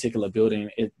that particular building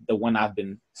is the one I've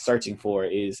been searching for.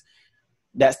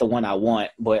 That's the one I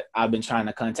want, but I've been trying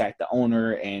to contact the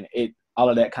owner, and all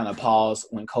of that kind of paused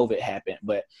when COVID happened.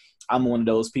 But I'm one of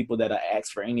those people that I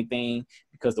ask for anything,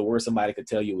 because the worst somebody could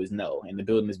tell you is no. And the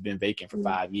building has been vacant for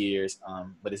 5 years,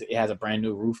 but it has a brand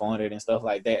new roof on it and stuff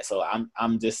like that. So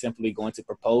I'm just simply going to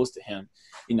propose to him,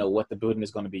 what the building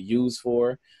is going to be used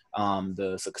for,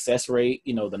 the success rate,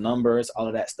 the numbers, all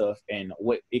of that stuff, and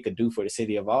what it could do for the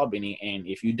city of Albany. And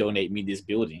if you donate me this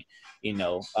building,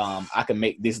 I can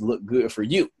make this look good for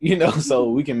you, so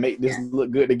we can make this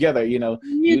look good together.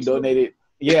 You donated.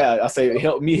 Yeah, I say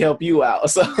help me help you out.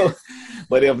 So,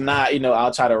 but if not,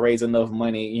 I'll try to raise enough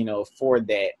money, for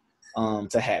that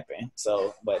to happen.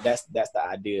 So, but that's the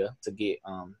idea, to get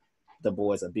the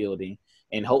boys a building,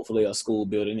 and hopefully a school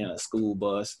building and a school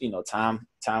bus. Time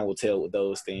will tell with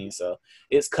those things. So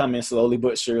it's coming slowly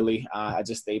but surely. I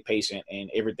just stay patient,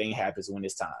 and everything happens when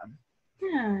it's time.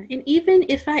 Yeah, and even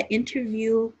if I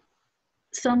interview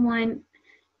someone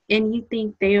and you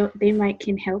think they might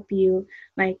can help you,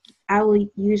 like, I will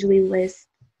usually list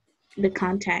the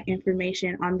contact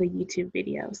information on the YouTube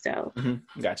video. So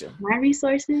Gotcha. My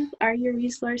resources are your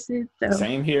resources. So.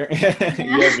 Same here.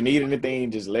 If you need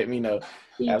anything, just let me know.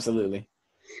 Yeah. Absolutely.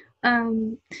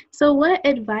 So what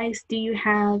advice do you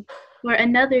have for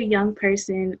another young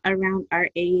person around our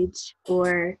age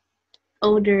or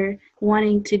older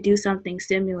wanting to do something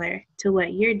similar to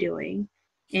what you're doing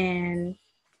and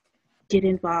get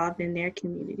involved in their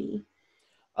community?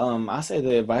 I say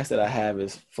the advice that I have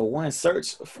is, for one,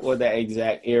 search for that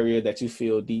exact area that you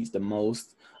feel needs the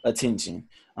most attention.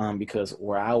 Because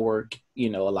where I work, a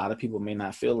lot of people may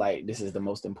not feel like this is the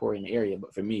most important area,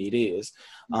 but for me it is.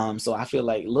 So I feel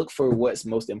like look for what's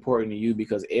most important to you,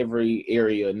 because every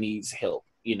area needs help,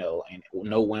 and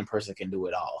no one person can do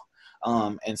it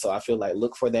all. And so I feel like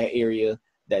look for that area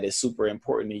that is super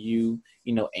important to you,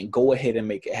 and go ahead and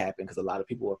make it happen. Because a lot of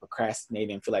people are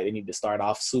procrastinating and feel like they need to start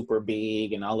off super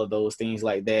big and all of those things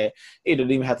like that. It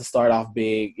didn't even have to start off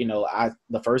big.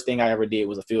 The first thing I ever did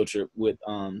was a field trip with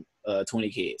 20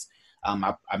 kids.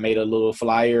 I made a little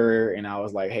flyer, and I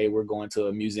was like, hey, we're going to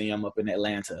a museum up in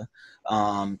Atlanta,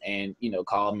 and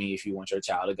call me if you want your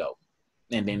child to go.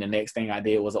 And then the next thing I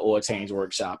did was an oil change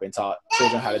workshop and taught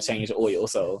children how to change oil.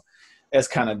 So that's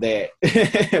kind of that.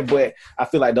 But I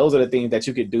feel like those are the things that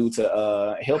you could do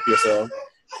to help yourself.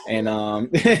 And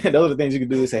those are the things you can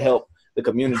do to help the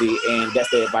community. And that's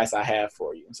the advice I have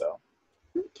for you. So.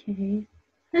 Okay.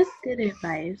 That's good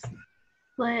advice.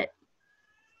 But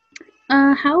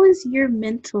how is your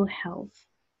mental health?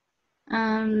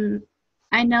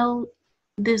 I know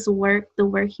the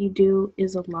work you do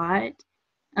is a lot.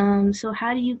 So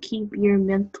how do you keep your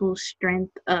mental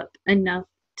strength up enough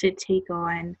to take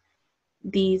on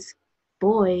these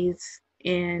boys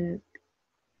and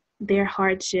their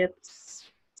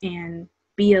hardships and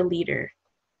be a leader?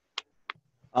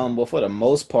 But for the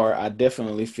most part, I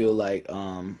definitely feel like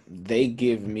they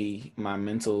give me my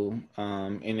mental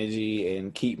energy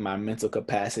and keep my mental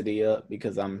capacity up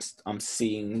because I'm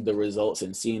seeing the results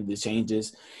and seeing the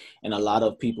changes, and a lot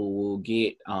of people will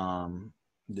get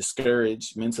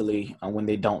discouraged mentally when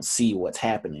they don't see what's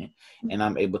happening, and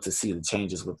I'm able to see the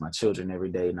changes with my children every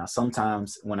day. Now,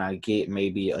 sometimes when I get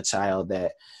maybe a child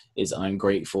that is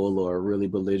ungrateful or really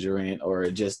belligerent or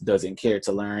just doesn't care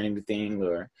to learn anything,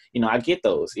 or I get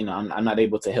those. I'm not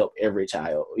able to help every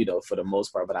child, for the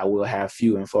most part, but I will have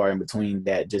few and far in between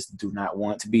that just do not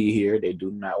want to be here. They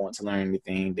do not want to learn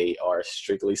anything. They are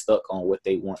strictly stuck on what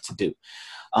they want to do.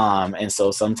 And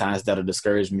so sometimes that'll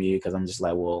discourage me because I'm just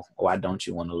like, well, why don't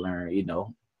you want to learn,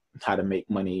 how to make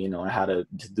money, and how to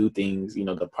do things,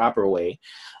 the proper way.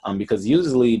 Because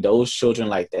usually those children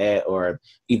like that are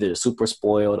either super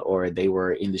spoiled or they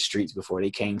were in the streets before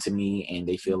they came to me, and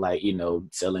they feel like,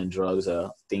 selling drugs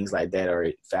or things like that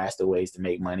are faster ways to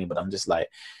make money. But I'm just like,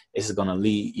 this is going to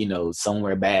lead,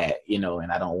 somewhere bad, and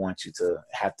I don't want you to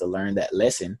have to learn that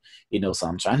lesson, so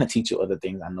I'm trying to teach you other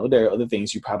things. I know there are other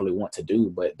things you probably want to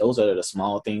do, but those are the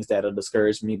small things that'll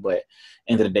discourage me. But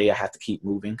end of the day, I have to keep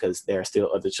moving because there are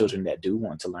still other children that do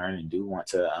want to learn and do want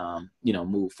to,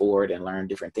 move forward and learn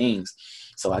different things.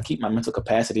 So I keep my mental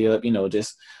capacity up,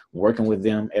 just working with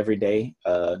them every day.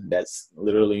 That's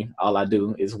literally all I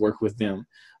do is work with them.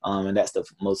 And that's the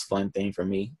most fun thing for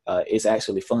me. It's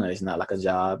actually fun. It's not like a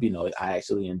job, I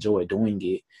actually enjoy doing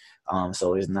it.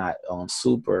 So it's not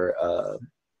super,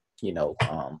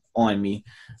 on me.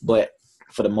 But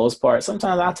for the most part,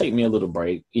 sometimes I'll take me a little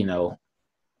break,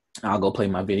 I'll go play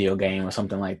my video game or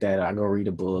something like that. I'll go read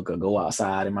a book or go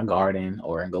outside in my garden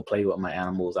or go play with my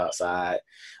animals outside.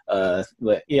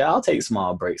 But yeah, I'll take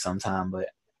small breaks sometime, but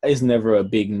it's never a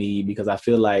big need because I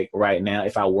feel like right now,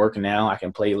 if I work now, I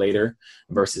can play later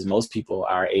versus most people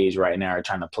our age right now are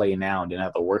trying to play now and then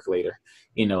have to work later,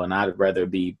 and I'd rather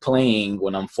be playing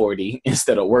when I'm 40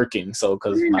 instead of working. So,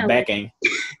 cause my back ain't,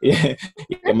 yeah,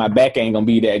 my back ain't gonna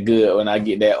be that good when I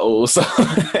get that old. So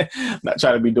I'm not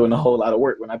trying to be doing a whole lot of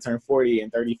work when I turn 40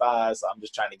 and 35. So I'm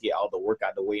just trying to get all the work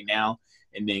out the way now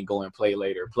and then go and play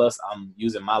later. Plus I'm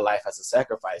using my life as a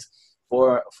sacrifice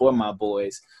for my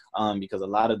boys, because a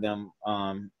lot of them,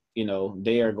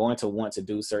 they are going to want to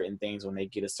do certain things when they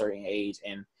get a certain age.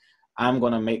 And I'm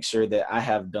going to make sure that I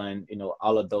have done,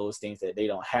 all of those things that they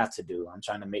don't have to do. I'm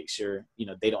trying to make sure,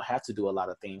 they don't have to do a lot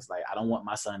of things. Like, I don't want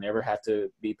my son ever have to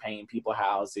be painting people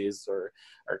houses or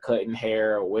cutting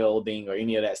hair or welding or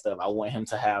any of that stuff. I want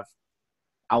to have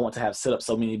set up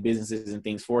so many businesses and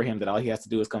things for him that all he has to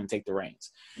do is come and take the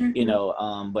reins,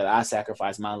 but I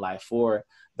sacrificed my life for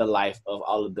the life of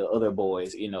all of the other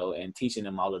boys, and teaching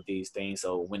them all of these things.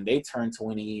 So when they turn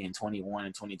 20 and 21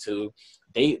 and 22,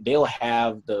 they'll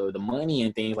have the money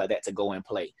and things like that to go and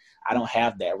play. I don't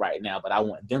have that right now, but I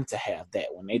want them to have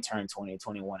that when they turn 20,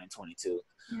 21 and 22.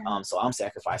 Yeah. So I'm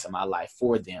sacrificing my life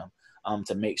for them.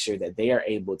 To make sure that they are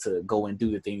able to go and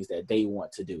do the things that they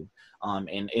want to do.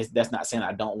 And that's not saying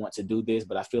I don't want to do this,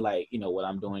 but I feel like, what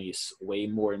I'm doing is way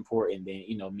more important than,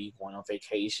 me going on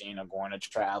vacation or going to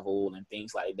travel and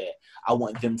things like that. I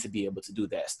want them to be able to do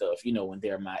that stuff, when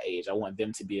they're my age. I want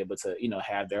them to be able to,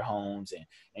 have their homes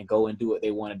and go and do what they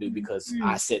want to do because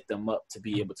I set them up to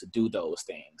be able to do those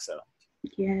things. So.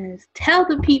 Yes. Tell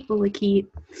the people, Lakeith.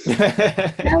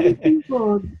 Tell the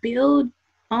people,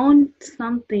 own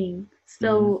something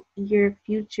so your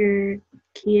future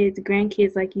kids,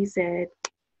 grandkids, like you said,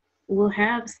 will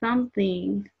have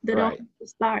something. They don't have to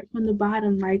start from the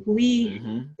bottom like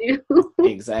we do.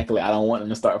 Exactly. I don't want them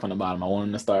to start from the bottom. I want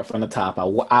them to start from the top.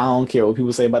 I don't care what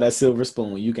people say about that silver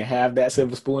spoon. You can have that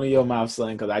silver spoon in your mouth,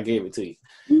 son, because I gave it to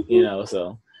you.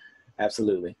 So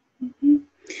absolutely.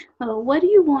 What do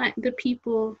you want the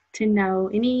people to know?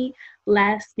 Any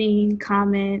lasting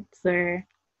comments or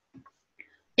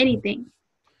anything?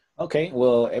 Okay,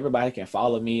 well, everybody can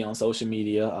follow me on social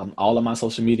media. All of my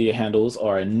social media handles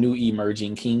are New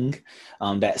Emerging King.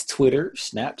 That's Twitter,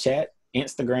 Snapchat,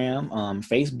 Instagram,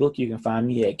 Facebook. You can find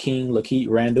me at King Lakeith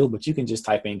Randall, but you can just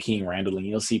type in King Randall and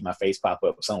you'll see my face pop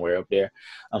up somewhere up there.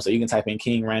 So you can type in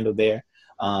King Randall there.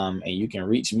 And you can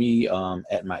reach me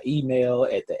at my email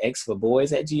at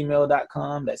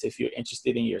thexforboys@gmail.com. That's if you're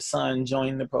interested in your son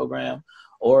joining the program.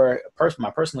 Or my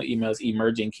personal email is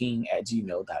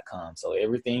emergingking@gmail.com. So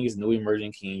everything is New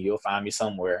Emerging King. You'll find me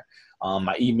somewhere.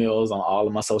 My emails on all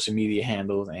of my social media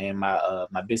handles and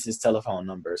my business telephone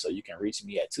number. So you can reach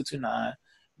me at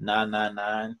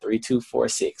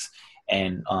 229-999-3246.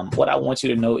 And what I want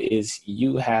you to know is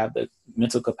you have the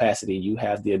mental capacity, you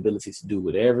have the ability to do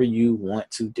whatever you want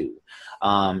to do.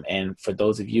 And for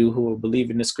those of you who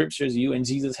believe in the scriptures, you and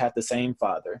Jesus have the same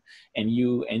Father, and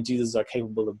you and Jesus are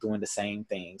capable of doing the same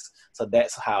things. So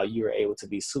that's how you're able to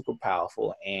be super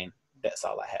powerful. And that's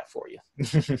all I have for you.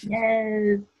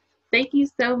 Yes. Thank you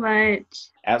so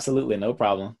much. Absolutely. No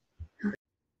problem.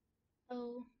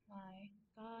 Oh my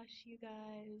gosh, you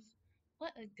guys.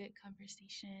 What a good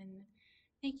conversation.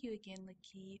 Thank you again,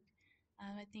 Lakeith.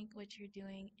 I think what you're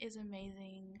doing is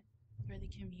amazing for the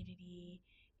community.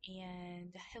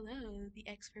 And hello, the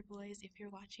expert boys, if you're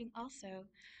watching also.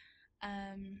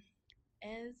 Um,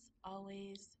 as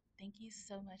always, thank you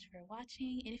so much for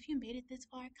watching. And if you made it this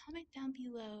far, comment down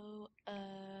below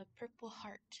a purple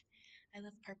heart. I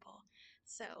love purple.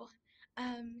 So,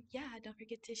 yeah, don't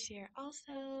forget to share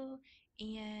also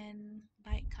and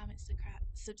like, comment,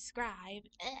 subscribe.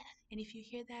 And if you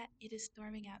hear that, it is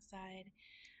storming outside.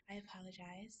 I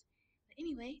apologize. But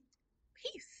anyway,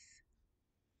 peace.